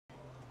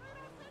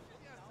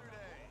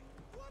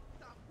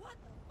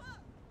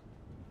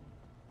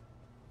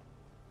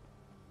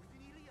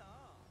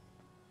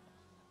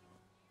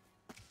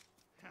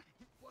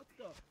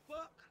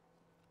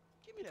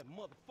that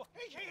motherfucker.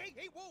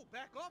 Hey, whoa,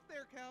 back off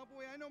there,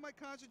 cowboy. I know my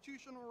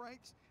constitutional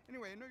rights.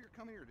 Anyway, I know you're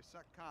coming here to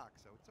suck cock,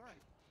 so it's all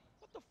right.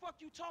 What the fuck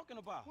you talking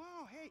about?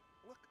 Wow, hey,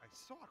 look, I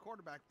saw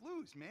Quarterback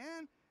Blues,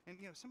 man. And,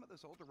 you know, some of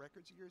those older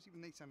records of yours,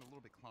 even they sound a little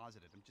bit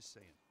closeted, I'm just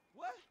saying.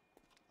 What?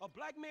 A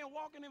black man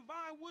walking in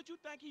Vinewood, you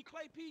think he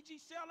Clay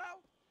PG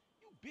sellout?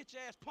 You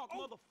bitch-ass punk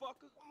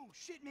motherfucker. Oh,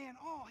 shit, man.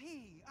 Oh,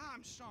 hey,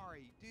 I'm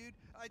sorry, dude.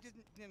 I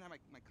didn't have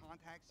my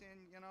contacts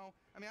in, you know?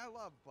 I mean, I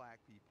love black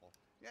people.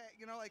 Yeah,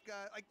 you know, like,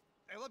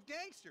 I love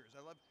gangsters.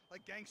 I love,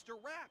 like, gangster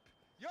rap.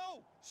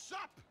 Yo,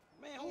 sup?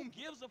 Man, who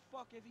gives a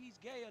fuck if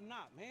he's gay or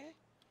not, man?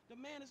 The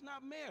man is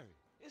not married.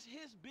 It's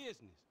his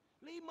business.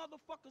 Leave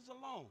motherfuckers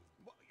alone.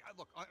 Well,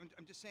 look,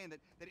 I'm just saying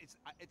that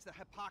it's the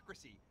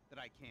hypocrisy that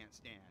I can't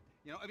stand.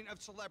 You know, I mean, of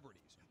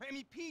celebrities. Right? I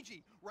mean,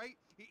 PG, right?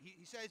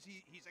 He says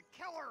he's a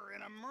killer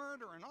and a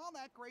murderer and all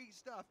that great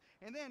stuff.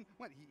 And then,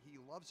 what, he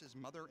loves his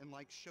mother and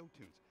likes show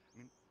tunes. I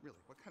mean,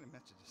 really, what kind of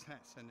message is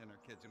that sending our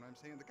kids? You know what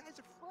I'm saying? The guy's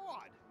a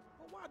fraud.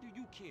 Well, why do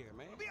you care,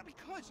 man? Yeah,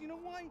 because, you know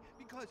why?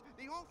 Because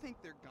they all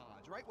think they're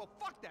gods, right? Well,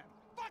 fuck them!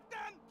 Fuck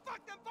them!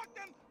 Fuck them! Fuck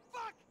them!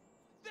 Fuck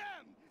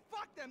them!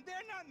 Fuck them!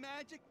 They're not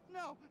magic!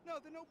 No,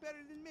 they're no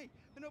better than me.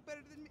 They're no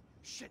better than me.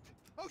 Shit!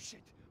 Oh,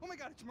 shit! Oh my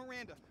god, it's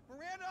Miranda!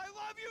 Miranda, I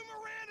love you,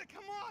 Miranda!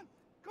 Come on!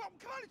 Come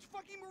on, it's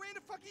fucking Miranda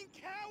fucking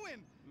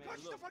Cowan! Man,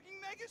 She's the fucking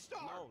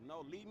megastar!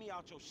 No, leave me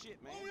out your shit,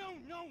 man. Oh,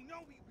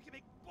 no, we can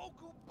make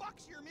boku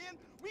bucks here, man!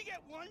 We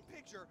get one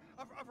picture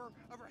of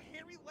her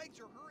hairy legs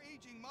or her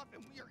aging muff,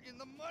 and we are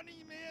in the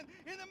money, man!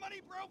 In the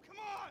money, bro!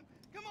 Come on!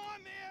 Come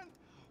on, man!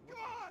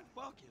 Come on!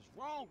 What the fuck is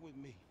wrong with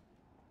me?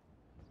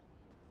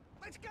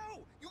 Let's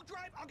go! You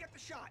drive, I'll get the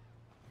shot.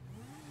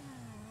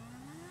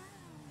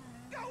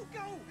 Go!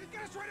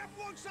 Get us right up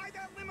alongside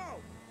that limo!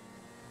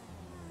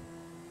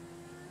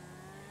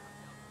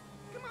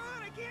 Come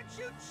on, I can't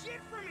shoot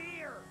shit from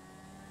here!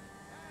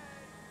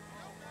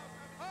 Hey!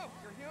 Oh,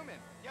 you're human,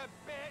 you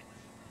bitch!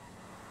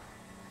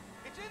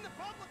 It's in the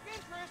public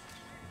interest,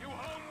 you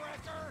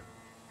homewrecker!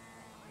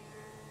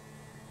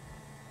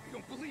 I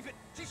don't believe it!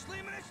 She's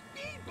slamming a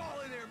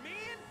speedball in there,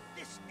 man!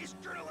 This is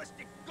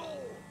journalistic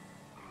gold!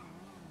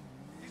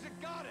 She's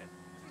a goddess.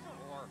 She's a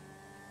whore.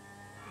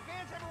 The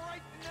fans have a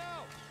right to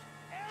know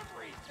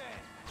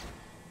everything.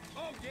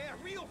 Oh, yeah,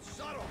 real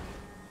subtle.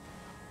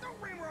 Don't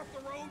ram her off the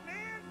road,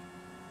 man.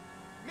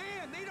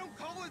 Man, they don't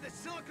call her the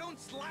silicone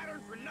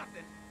slattern for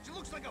nothing. She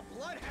looks like a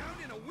bloodhound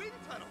in a wind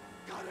tunnel.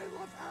 God, I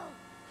love her.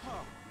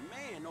 Oh,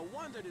 man, no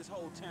wonder this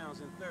whole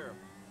town's in therapy.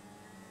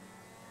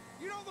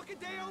 You don't look a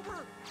day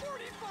over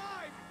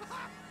 45.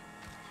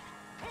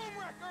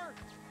 Homewrecker,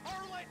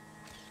 harlot.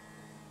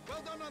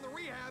 Well done on the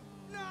rehab.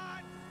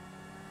 Not!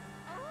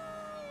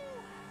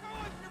 Go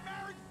with your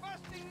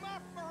marriage-busting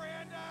muff,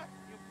 Miranda!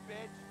 You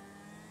bitch.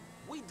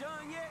 We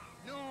done yet?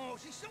 No,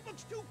 she still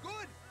looks too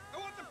good! I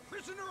want the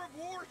prisoner of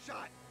war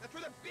shot! That's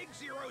where the big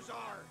zeros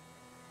are!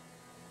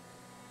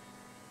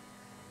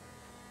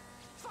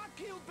 Fuck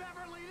you,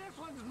 Beverly! This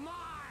one's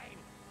mine!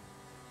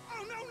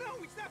 Oh,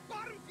 no! It's that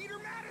bottom feeder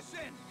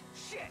Madison!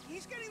 Shit,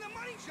 he's getting the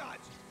money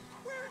shots!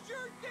 Where's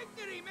your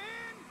dignity,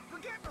 man?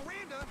 Forget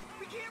Miranda.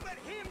 We can't let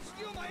him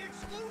steal my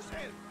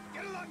exclusive.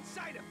 Get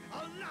alongside him.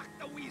 I'll knock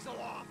the weasel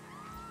off.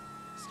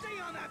 Stay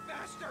on that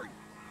bastard.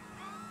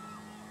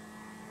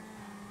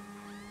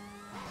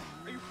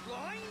 Are you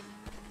blind?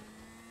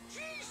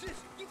 Jesus,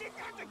 you didn't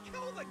have to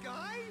kill the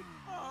guy.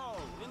 Oh,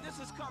 and this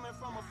is coming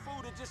from a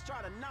fool that just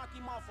tried to knock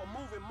him off a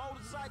moving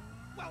motorcycle?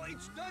 Well,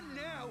 it's done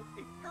now.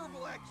 A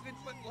terrible accident,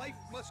 but life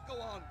must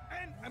go on.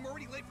 And I'm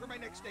already late for my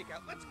next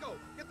stakeout. Let's go.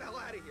 Get the hell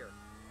out of here.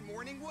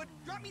 Morningwood,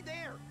 drop me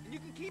there, and you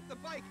can keep the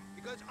bike,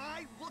 because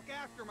I look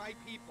after my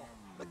people.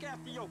 Look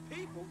after your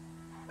people?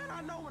 Man,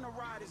 I know when the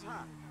ride is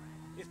hot.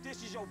 If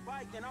this is your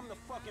bike, then I'm the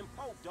fucking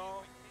Pope,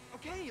 dawg.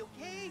 Okay.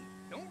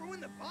 Don't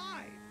ruin the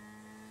vibe.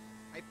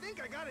 I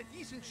think I got a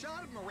decent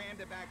shot of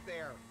Miranda back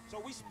there.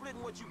 So we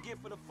splitting what you get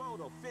for the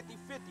photo,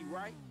 50-50,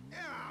 right?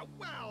 Yeah,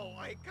 well,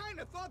 I kind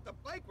of thought the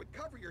bike would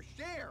cover your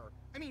share.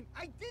 I mean,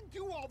 I did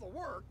do all the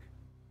work.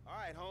 All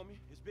right, homie.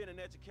 It's been an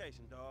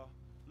education, dawg.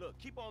 Look,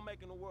 keep on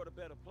making the world a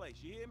better place,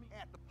 you hear me?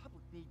 Yeah, the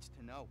public needs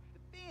to know. The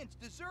fans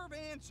deserve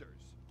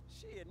answers.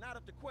 Shit, not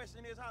if the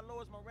question is how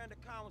low is Miranda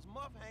Cowan's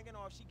muff hanging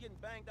or if she getting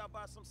banged out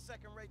by some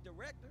second-rate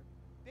director.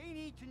 They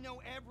need to know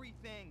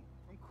everything,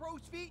 from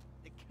crow's feet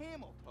to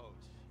camel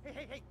toes.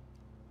 Hey,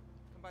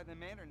 come by the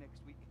manor next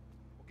week.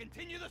 We'll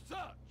continue the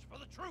search for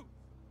the truth.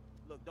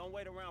 Look, don't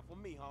wait around for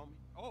me, homie.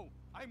 Oh,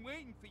 I'm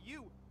waiting for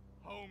you,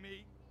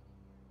 homie.